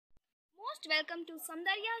Most welcome to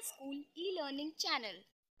Sandarya School e-learning channel.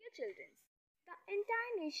 Dear children, the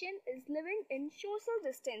entire nation is living in social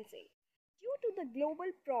distancing due to the global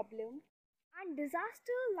problem and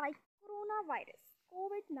disaster like coronavirus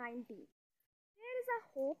COVID-19. There is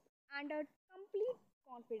a hope and a complete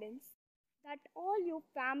confidence that all your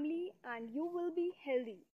family and you will be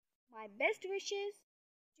healthy. My best wishes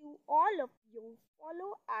to all of you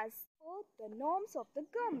follow as per the norms of the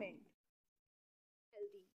government.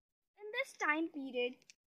 Healthy. In this time period,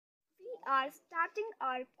 we are starting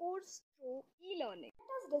our course through e-learning. Let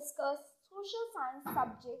us discuss social science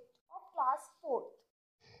subject of class 4th.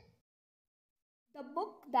 The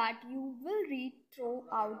book that you will read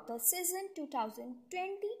throughout the season 2020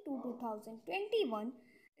 to 2021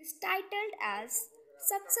 is titled as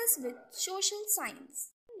Success with Social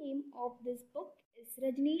Science. The name of this book is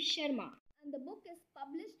Rajneesh Sharma and the book is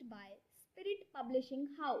published by Spirit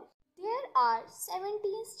Publishing House. There are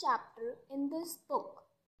 17 chapters in this book.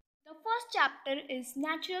 The first chapter is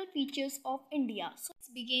Natural Features of India. So let's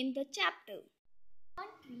begin the chapter. The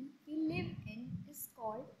country we live in is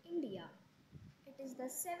called India. It is the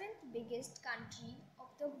 7th biggest country of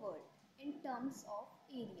the world in terms of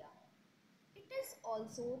area. It is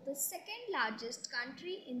also the second largest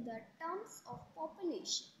country in the terms of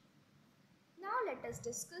population. Now let us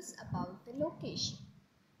discuss about the location.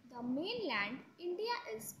 The mainland India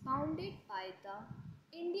is bounded by the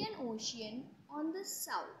Indian Ocean on the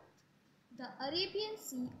south, the Arabian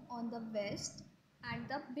Sea on the west, and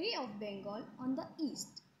the Bay of Bengal on the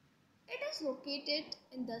east. It is located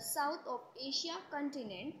in the south of Asia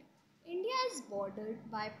continent. India is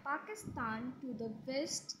bordered by Pakistan to the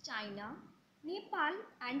west, China, Nepal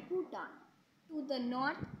and Bhutan to the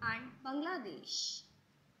north, and Bangladesh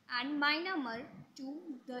and Myanmar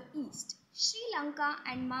to the east. Sri Lanka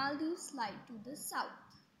and Maldives lie to the south.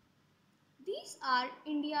 These are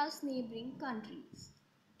India's neighboring countries.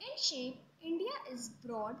 In shape, India is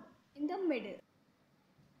broad in the middle.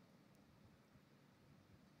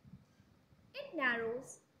 It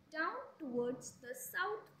narrows down towards the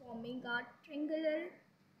south, forming a triangular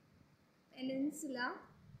peninsula.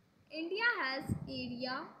 India has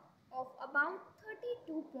area of about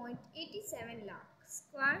 32.87 lakh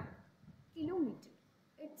square kilometer.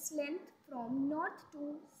 Its length from north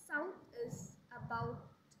to south is about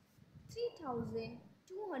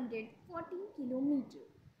 3,214 kilometer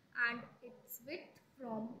and its width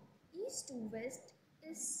from east to west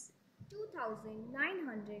is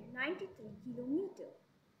 2,993 kilometer.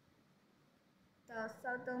 The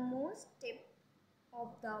southernmost tip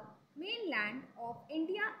of the mainland of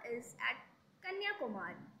India is at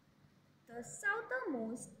Kanyakumari. The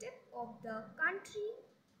southernmost tip of the country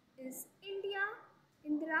is Indira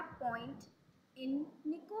Point in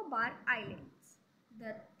Nicobar Islands.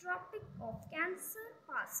 The Tropic of Cancer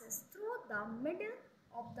passes through the middle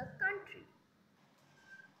of the country.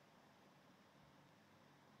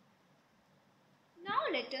 Now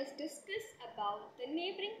let us discuss about the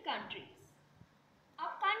neighboring countries.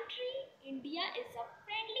 Our country, India, is a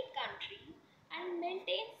friendly country and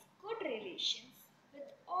maintains good relations with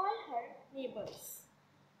all her neighbors.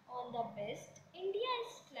 On the west, India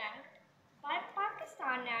is flanked by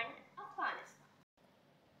Pakistan and Afghanistan.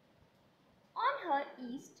 On her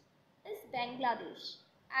east is Bangladesh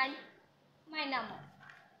and Myanmar.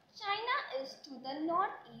 China is to the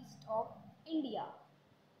northeast of India.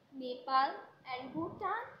 Nepal and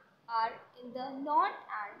Bhutan are in the north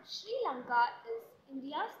and Sri Lanka is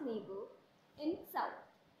India's neighbor in south.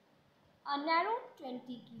 A narrow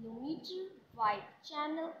 20 km wide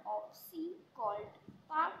channel of sea called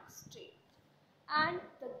Park Strait and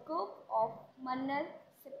the Gulf of Mannar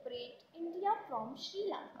separate India from Sri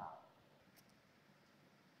Lanka.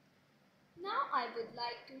 Now I would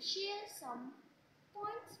like to share some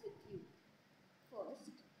points with you.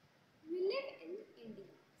 First, we live in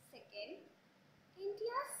India. Second,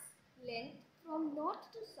 India's length from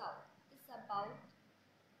north to south is about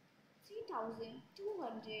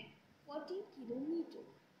 3,240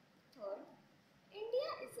 kilometers. Third, India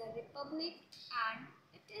is a republic and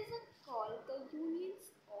it is called the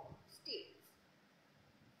Unions of States.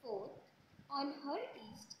 Fourth, on her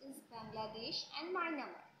east is Bangladesh and Myanmar.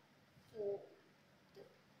 Fourth,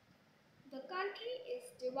 the country is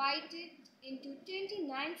divided into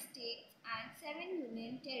 29 states and 7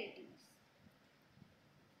 union territories.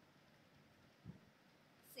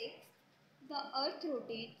 Sixth, the earth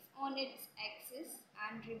rotates on its axis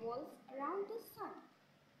and revolves around the sun.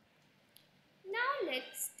 Now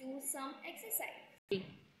let's do some exercise.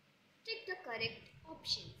 Take the correct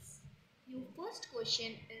options. Your first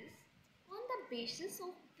question is, on the basis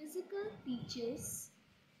of physical features,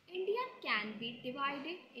 India can be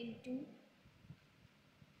divided into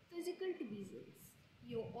physical divisions.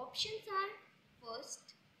 Your options are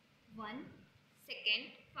first 1, second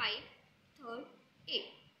 5, third 8.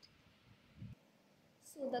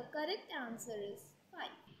 So the correct answer is 5.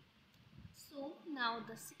 So now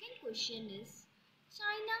the second question is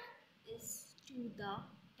China is to the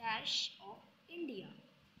dash of India.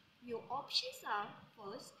 Your options are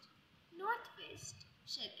first northwest,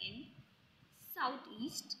 second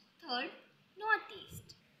southeast, third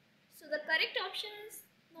northeast. So the correct option is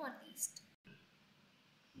northeast.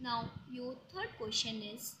 Now your third question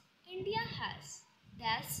is India has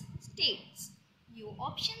dash states. Your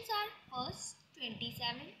options are first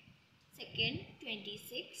 27, second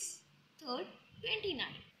 26, third 29.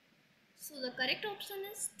 So the correct option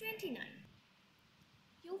is 29.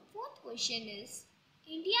 Your fourth question is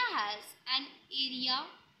India has an area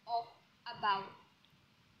of about.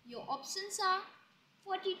 Your options are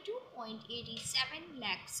 42.87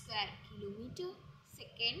 lakh square kilometer,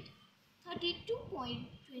 second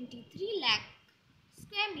 32.23 lakh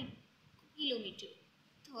square kilometer,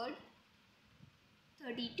 third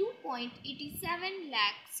 32.87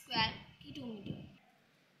 lakh square kilometer.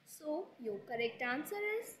 So your correct answer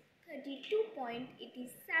is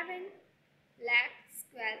 32.87 lakh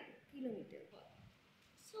square kilometer.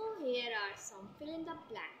 So here are some fill in the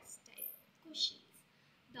blanks type questions.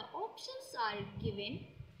 The options are given,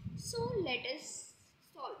 so let us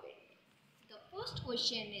solve it. The first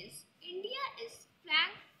question is India is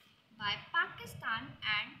flanked by Pakistan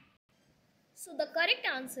and so the correct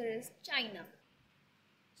answer is China.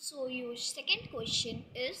 So your second question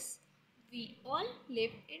is we all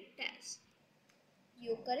live in dash.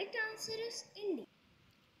 Your correct answer is India.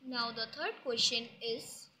 Now the third question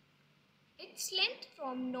is its length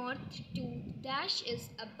from north to dash is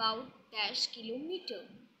about dash kilometer.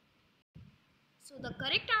 So the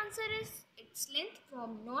correct answer is its length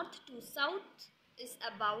from north to south is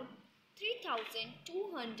about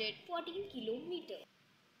 3214 kilometer.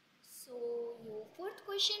 So your fourth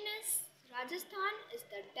question is Rajasthan is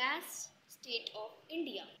the dash state of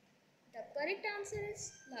India. The correct answer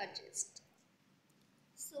is largest.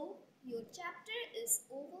 So your chapter is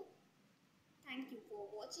over. Thank you for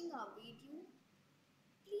watching our video.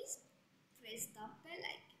 Please press the bell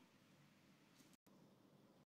icon.